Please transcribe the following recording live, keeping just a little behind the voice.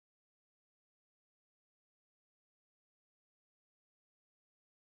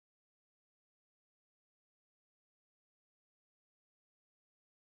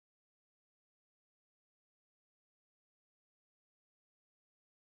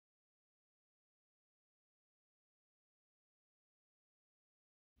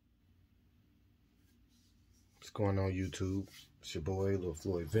going on YouTube? It's your boy Lil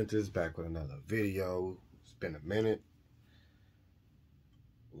Floyd Ventus back with another video. It's been a minute.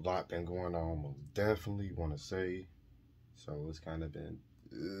 A lot been going on, most definitely want to say. So it's kind of been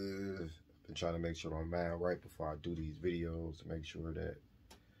trying to make sure I'm mad right before I do these videos to make sure that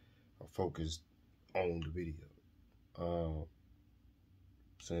I'm focused on the video.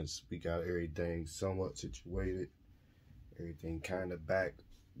 Since we got everything somewhat situated, everything kind of back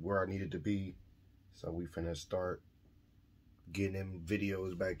where I needed to be, so we finna start getting them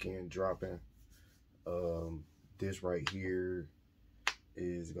videos back in, dropping. This right here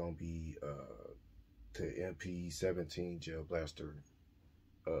is gonna be the MP17 gel blaster.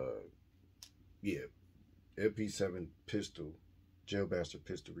 Yeah, MP7 pistol, gel blaster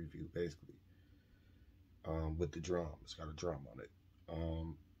pistol review, basically. With the drum, it's got a drum on it.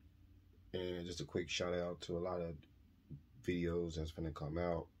 And just a quick shout out to a lot of videos that's finna come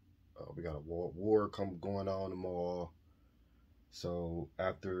out. We got a war going on tomorrow. So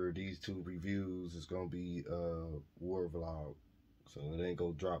after these two reviews, it's gonna be a war vlog. So it ain't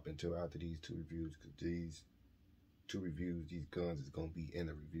gonna drop until after these two reviews, because these two reviews, these guns is gonna be in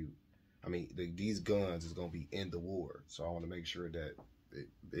the review. I mean, these guns is gonna be in the war. So I want to make sure that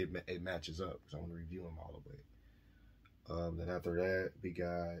it matches up. So I want to review them all the way. Then after that, we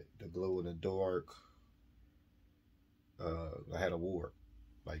got the glow in the dark. I had a war,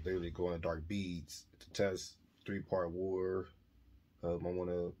 like literally glow in the dark beads to test, 3-part war. I want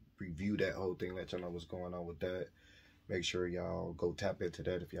to review that whole thing, let y'all know what's going on with that. Make sure y'all go tap into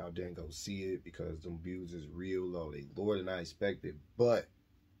that if y'all didn't go see it, because them views is real low. They lower than I expected, but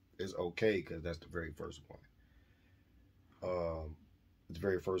it's okay because that's the very first one. The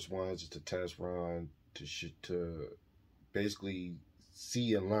very first one is just a test run to basically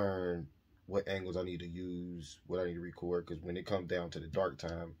see and learn what angles I need to use, what I need to record, because when it comes down to the dark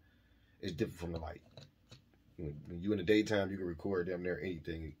time, it's different from the light. When you in the daytime, you can record damn near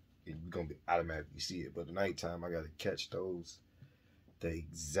anything, and you're going to be automatically see it. But the nighttime, I got to catch those, the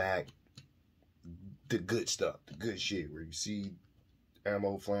good stuff, the good shit, where you see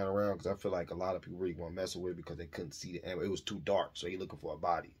ammo flying around, because I feel like a lot of people really want to mess with it because they couldn't see the ammo. It was too dark, so you're looking for a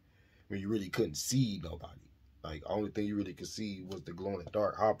body. I mean, you really couldn't see nobody. Like, the only thing you really could see was the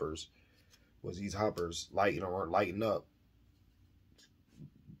glow-in-the-dark hoppers, was these hoppers lighting up,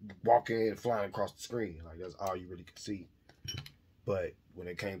 walking and flying across the screen. Like, that's all you really could see. But when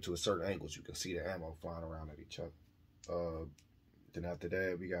it came to a certain angles, you can see the ammo flying around at each other. Then after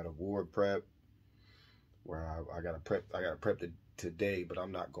that, we got a war prep, where I got to prep today, but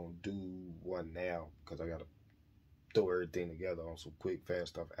I'm not going to do one now because I got to throw everything together on some quick, fast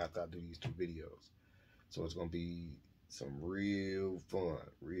stuff after I do these two videos. So it's going to be some real fun.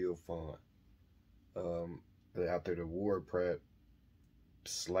 After the war prep /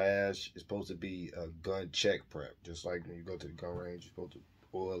 it's supposed to be a gun check prep. Just like when you go to the gun range, you're supposed to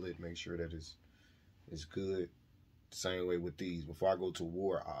oil it, make sure that it's good. Same way with these. Before I go to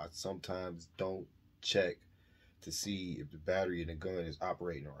war, I sometimes don't check to see if the battery in the gun is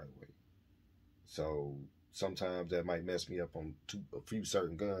operating the right way. So sometimes that might mess me up on a few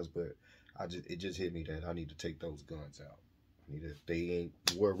certain guns, but it just hit me that I need to take those guns out. If they ain't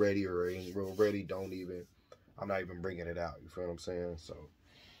war ready or ain't real ready, I'm not even bringing it out. You feel what I'm saying? So,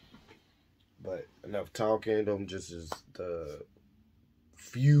 but enough talking. Them just is the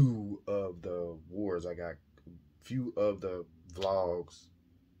few of the wars I got, few of the vlogs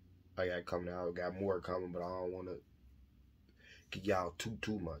I got coming out. Got more coming, but I don't want to get y'all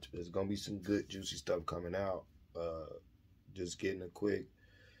too much. But there's gonna be some good juicy stuff coming out. Just getting a quick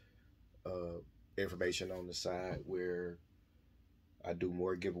information on the side where I do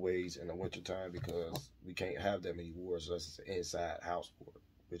more giveaways in the wintertime, because we can't have that many wars unless it's an inside house war,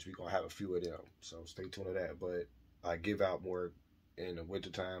 which we're going to have a few of them. So stay tuned to that. But I give out more in the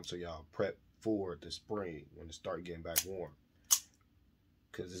wintertime, so y'all prep for the spring when it start getting back warm.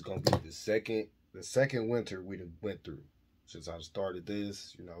 Because it's going to be the second winter we done went through since I started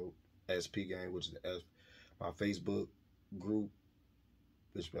this, SP Gang, which is my Facebook group.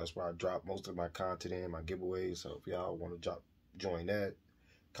 That's where I drop most of my content in, my giveaways. So if y'all want to join that,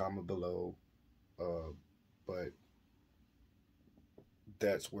 comment below. But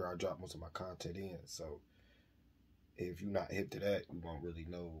that's where I drop most of my content in. So if you're not hip to that, you won't really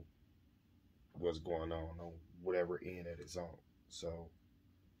know what's going on whatever end that it's on. So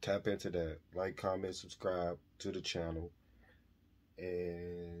tap into that, like, comment, subscribe to the channel,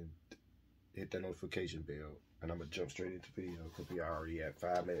 and hit that notification bell. And I'm gonna jump straight into the video because we already at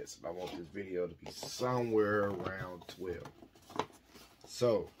 5 minutes. And I want this video to be somewhere around 12.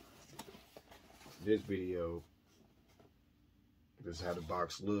 So this video, this is how the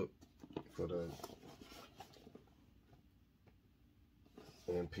box look for the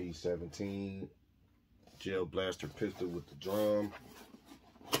MP17 gel blaster pistol with the drum.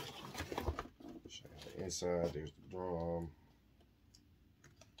 The inside, there's the drum.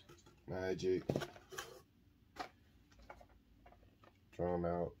 Magic. Drum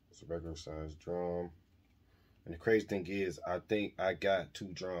out. It's a regular size drum. And the crazy thing is, I think I got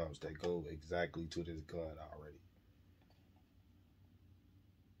 2 drums that go exactly to this gun already.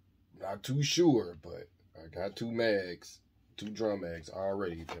 Not too sure, but I got 2 mags, 2 drum mags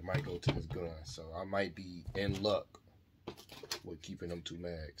already that might go to this gun. So I might be in luck with keeping them 2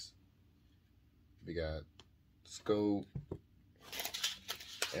 mags. We got scope,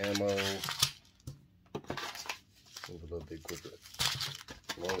 ammo. Move a little bit quicker.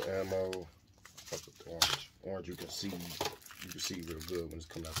 Low ammo. Up with the orange. Orange you can see real good when it's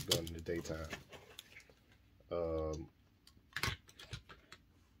coming out the gun in the daytime.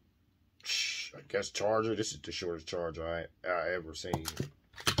 I guess charger. This is the shortest charger I ever seen.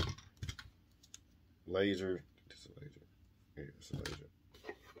 Laser. This is a laser. Yeah, it's a laser.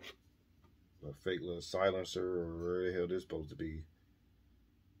 A fake little silencer, or where the hell this supposed to be?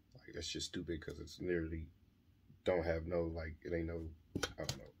 Like, that's just stupid because it's literally don't have no, like, it ain't no, I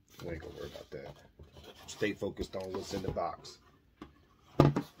don't know. We ain't gonna worry about that. Stay focused on what's in the box.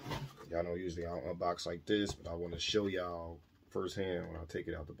 Y'all know usually I don't unbox like this, but I want to show y'all firsthand when I take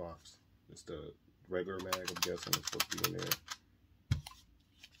it out the box. It's the regular mag, I'm guessing it's supposed to be in there.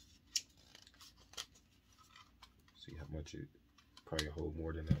 See how much it probably hold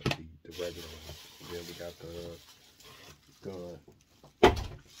more than the regular one. And then we got the gun.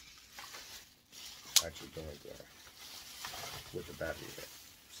 Actually, gun with the battery in it.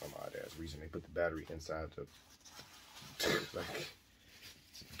 Some odd ass reason they put the battery inside the like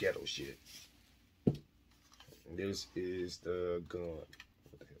some ghetto shit. And this is the gun.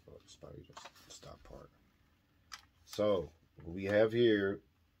 What the hell? Oh, it's probably just the stop part. So what we have here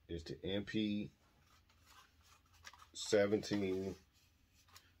is the MP17. Make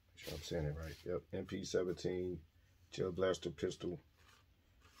sure I'm saying it right. Yep, MP17 gel blaster pistol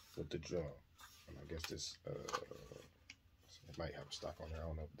with the drum. And I guess this it might have a stock on there. I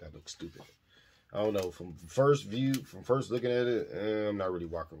don't know. That looks stupid. I don't know. From first looking at it, I'm not really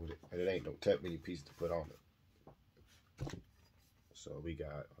walking with it. And it ain't no that many pieces to put on it. So we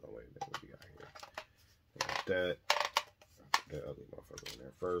got, hold on, wait a minute. What we got here? We got that ugly motherfucker in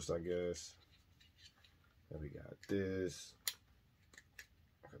there first, I guess. Then we got this.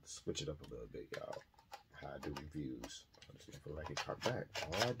 I got to switch it up a little bit, y'all. How I do reviews. I just feel like it cocked back.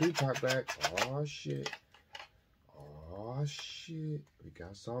 Oh, I do cock back. Oh, shit. Oh shit, we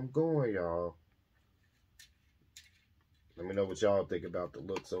got something going, y'all. Let me know what y'all think about the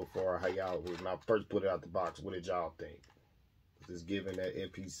look so far. How y'all, when I first put it out the box, what did y'all think? Is this giving that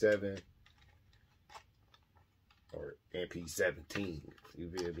MP7 or MP17? You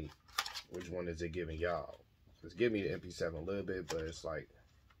feel me? Which one is it giving y'all? It's giving me the MP7 a little bit, but it's like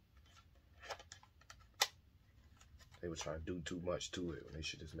they were trying to do too much to it when they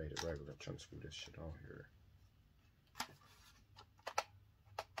should just made it regular. I'm trying to screw this shit on here.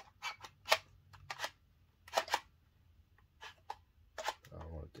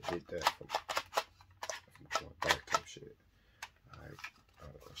 To hit that from going back type shit. Alright,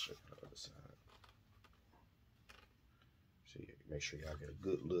 I'll show you the other side. See, make sure y'all get a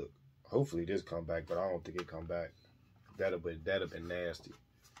good look. Hopefully this come back, but I don't think it come back. That'd have been nasty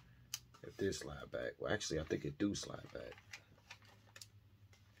if this slide back. Well, actually, I think it do slide back.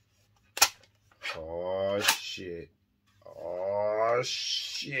 Oh shit! Oh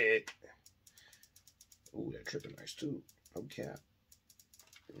shit! Ooh, that trigger nice too. No cap.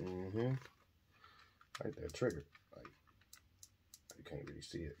 I like that trigger. Like, you can't really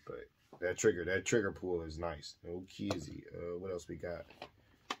see it, but that trigger pull is nice. No kizzy. What else we got?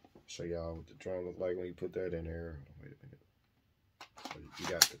 Show y'all what the drum look like when you put that in there. Wait a minute. So you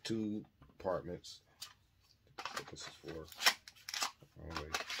got the 2 compartments. What this is for. Oh,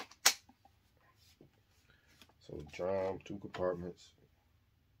 wait. So the drum, 2 compartments.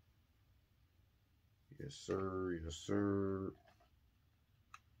 Yes, sir. Yes, sir.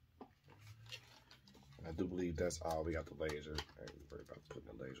 I do believe that's all. We got the laser. I ain't worried about putting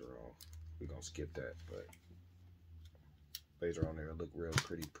the laser on. We're gonna skip that, but laser on there look real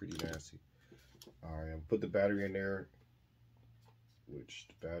pretty nasty. Alright, I'm put the battery in there. Which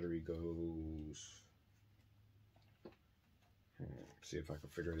the battery goes. See if I can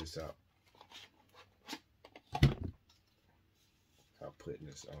figure this out. How putting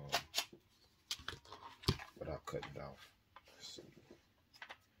this on without cutting it off. Let's see.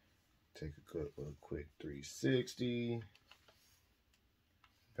 Take a quick 360.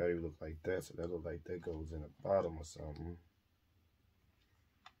 Battery look like that, so that look like that goes in the bottom or something.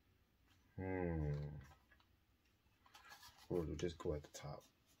 Or will just go at the top?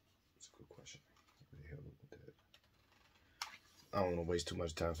 That's a good question. What the hell with that? I don't want to waste too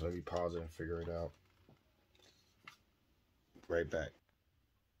much time, so let me pause it and figure it out. Right back.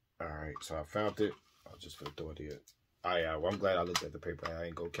 Alright, so I found it. I was just gonna throw it here. Well, I'm glad I looked at the paper. I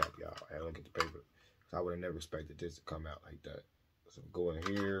ain't go cap y'all. I had to look at the paper. I would have never expected this to come out like that. So go in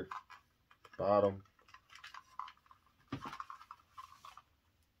here, bottom. I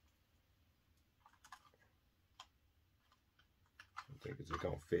think it's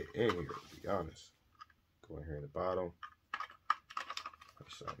gonna fit in here, to be honest. Go in here in the bottom.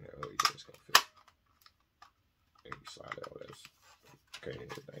 Slide that. Oh yeah, it's gonna fit. Maybe slide out. That's okay.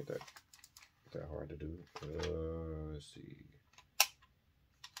 It ain't that hard to do. Let's see.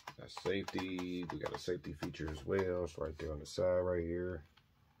 Got safety. We got a safety feature as well. It's right there on the side right here.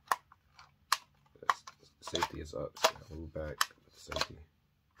 Safety is up. So I move back with the safety.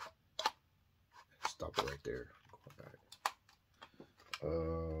 Stop it right there. Going back.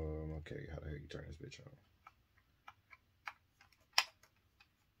 Okay, how the hell you turn this bitch on?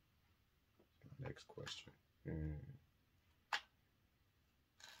 Next question.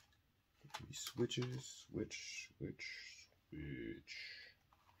 Switches. Switch.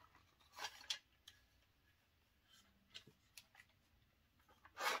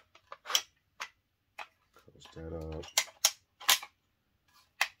 Close that up.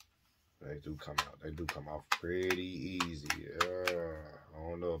 They do come out. They do come off pretty easy. I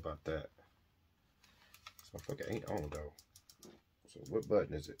don't know about that. This motherfucker ain't on though. So what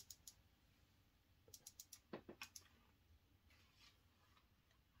button is it?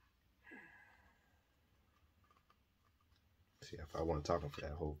 See, if I want to talk for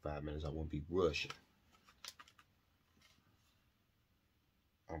that whole 5 minutes, I won't be rushing.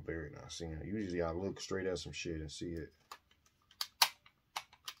 I'm very not seeing it. Usually I look straight at some shit and see it.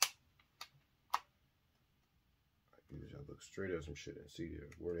 Usually I look straight at some shit and see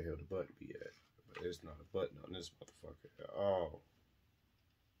where the hell the button be at. But it's not a button on this motherfucker at all.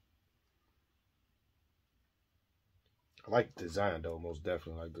 I like the design though, most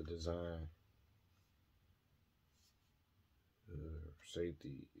definitely like the design.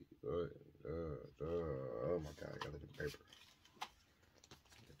 Safety. Oh my god, I gotta look at the paper.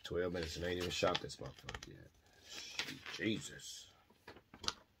 12 minutes and I ain't even shot this motherfucker yet. Jesus.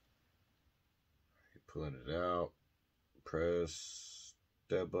 Pulling it out. Press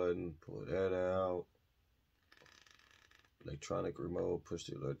that button. Pull that out. Electronic remote. Push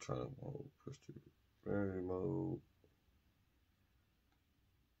the electronic mode. Push the memory mode.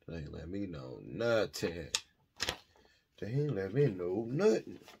 They ain't let me know nothing. They ain't let me know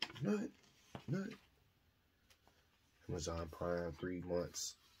nothing. Nothing. Amazon Prime, 3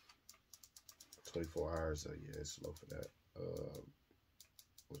 months. 24 hours. Yeah, it's slow for that. What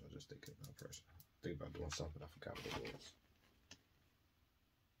was I just thinking about first? Think about doing something. I forgot what it was.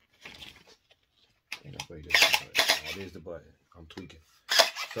 Ain't no way this is the button. Oh, there's the button. I'm tweaking.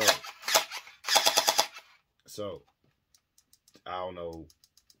 So I don't know.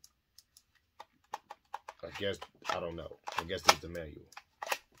 I don't know. I guess this is the manual.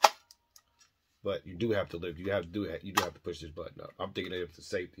 But you do have to lift. You have to do it. You do have to push this button up. I'm thinking if the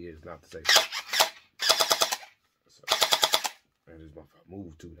safety is not the safety. So, man, this motherfucker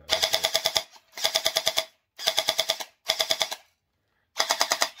move too now.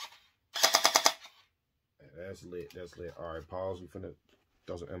 That's lit. That's lit. All right, pause. We finna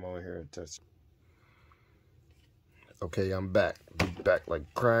throw some ammo in here and test. Okay, I'm back. Back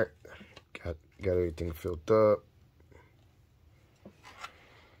like crack. Got everything filled up.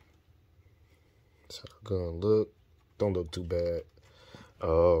 So I'm gonna look. Don't look too bad.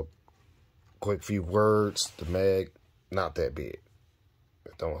 Quick few words. The mag, not that big.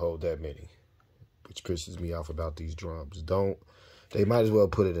 It don't hold that many, which pisses me off about these drums. They might as well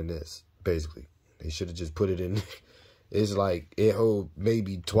put it in this. Basically, they should have just put it in. It's like it hold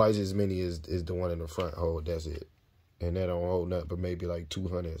maybe twice as many as the one in the front hold. That's it. And that don't hold nothing but maybe like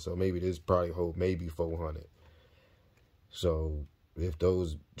 200. So maybe this probably hold maybe 400. So if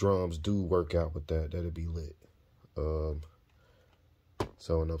those drums do work out with that, that'll be lit.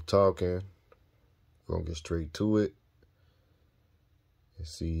 So enough talking. We're gonna get straight to it and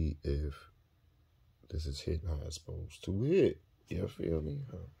see if this is hitting how it's supposed to hit. You feel me?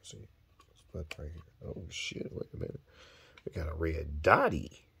 Oh, see, let's put right here. Oh shit! Wait a minute. We got a red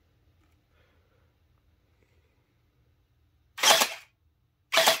dotty.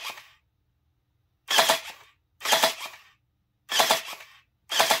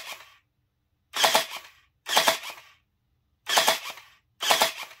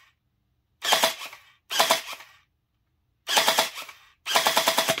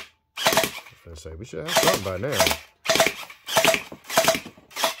 gonna say we should have something by now.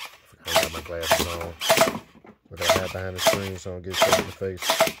 I got my glasses on. I gotta hide behind the screen so I don't get shot in the face.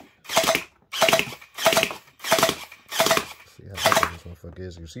 See how big this motherfucker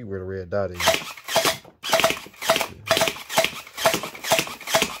is. You see where the red dot is.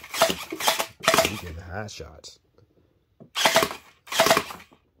 We getting high shots.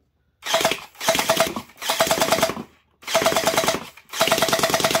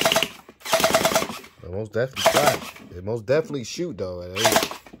 It most definitely fly. It most definitely shoot though. I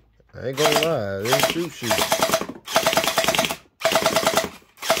ain't gonna lie. It shoot.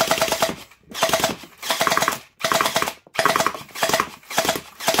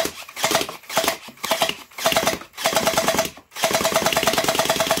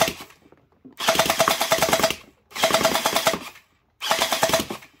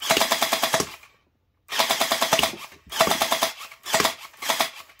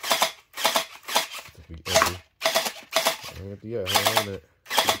 Yeah, hold on it.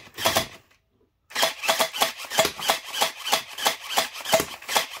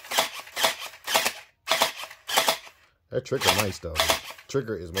 That trigger nice though.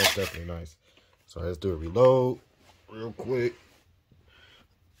 Trigger is most definitely nice. So let's do a reload real quick.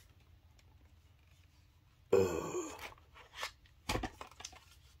 Where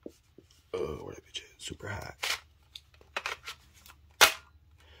that bitch is? Super high.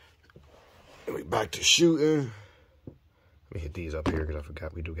 And we back to shooting. Let me hit these up here because I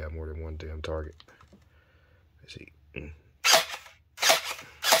forgot we do got more than one damn target. Let's see. I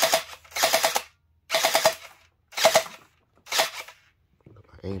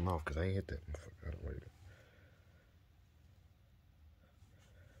aim off because I ain't hit that motherfucker. I don't wait.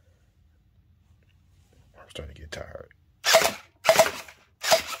 I was starting to get tired.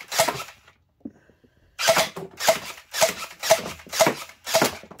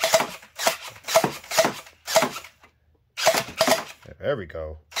 There we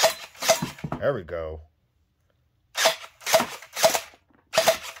go. There we go.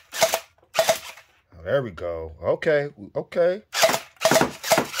 Oh, there we go. Okay. Okay.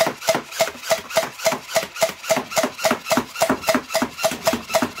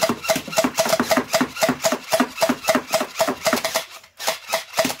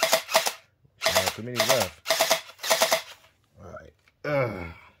 Not too many left. All right.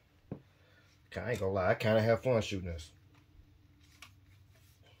 I ain't gonna lie. I kind of have fun shooting this.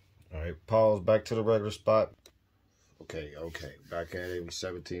 All right, pause, back to the regular spot. Okay, back at it,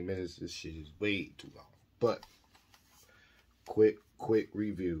 17 minutes. This shit is way too long. But, quick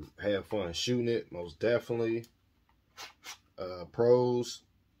review. Had fun shooting it, most definitely. Pros,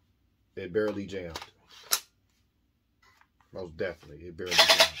 it barely jammed. Most definitely, it barely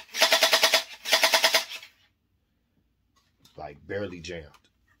jammed. Like, barely jammed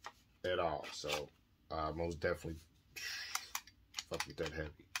at all. So, most definitely, fuck with that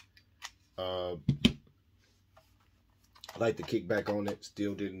heavy. I like the kickback on it.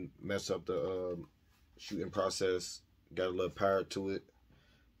 Still didn't mess up the shooting process. Got a little power to it.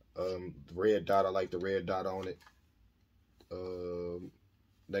 The red dot, I like the red dot on it.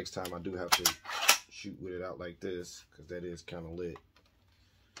 Next time I do have to shoot with it out like this because that is kind of lit.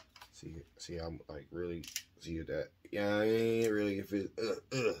 See, I'm like really see that. Yeah, I ain't really if it.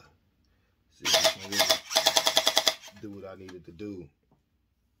 See, I really do what I needed to do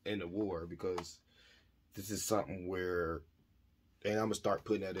in the war because this is something where, and I'm gonna start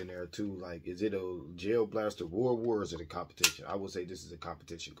putting that in there too. Like, is it a gel blaster war or is it a competition? I would say this is a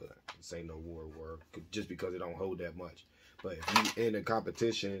competition gun. This ain't no war just because it don't hold that much. But if you in a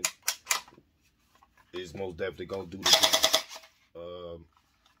competition, it's most definitely gonna do the job.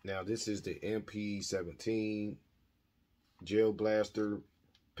 Now this is the MP17 gel blaster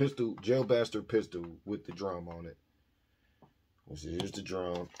pistol with the drum on it. Here's the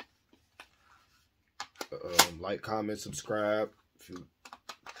drum. Like, comment, subscribe. If you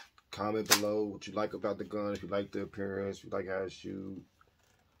comment below what you like about the gun, if you like the appearance, if you like how it shoot.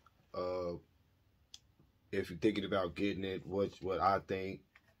 If you're thinking about getting it, what I think.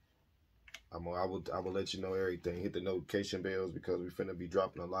 I will let you know everything. Hit the notification bells because we're finna be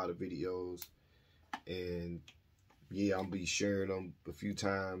dropping a lot of videos, and yeah, I'm gonna be sharing them a few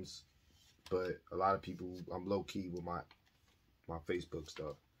times. But a lot of people, I'm low key with my Facebook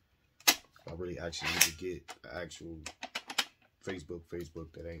stuff. I really actually need to get an actual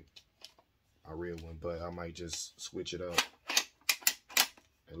Facebook that ain't a real one, but I might just switch it up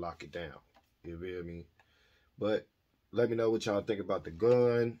and lock it down. You feel me? But let me know what y'all think about the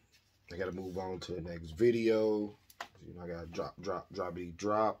gun. I gotta move on to the next video. You know, I gotta drop.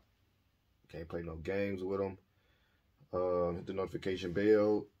 Can't play no games with them. Hit the notification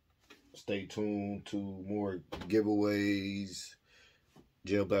bell. Stay tuned to more giveaways,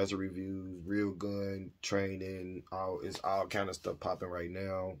 jail blaster reviews, real gun training. It's all kind of stuff popping right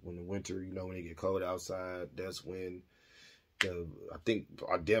now. When the winter, you know, when it get cold outside, that's when I think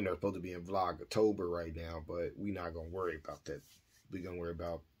our damn near supposed to be in vlog October right now, but we not gonna worry about that. We gonna worry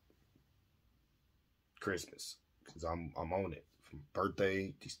about Christmas, because I'm on it. From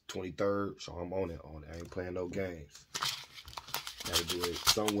birthday, 23rd, so I'm on it. I ain't playing no games. Gotta do it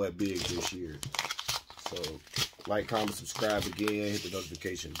somewhat big this year. So, like, comment, subscribe again, hit the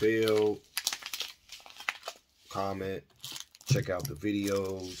notification bell, comment, check out the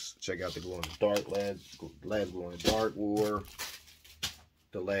videos, check out the Glow in the Dark last Glow in the Dark War,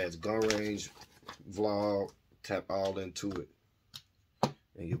 the last gun range vlog. Tap all into it.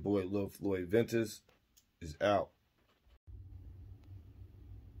 And your boy Lil Floyd Ventus is out.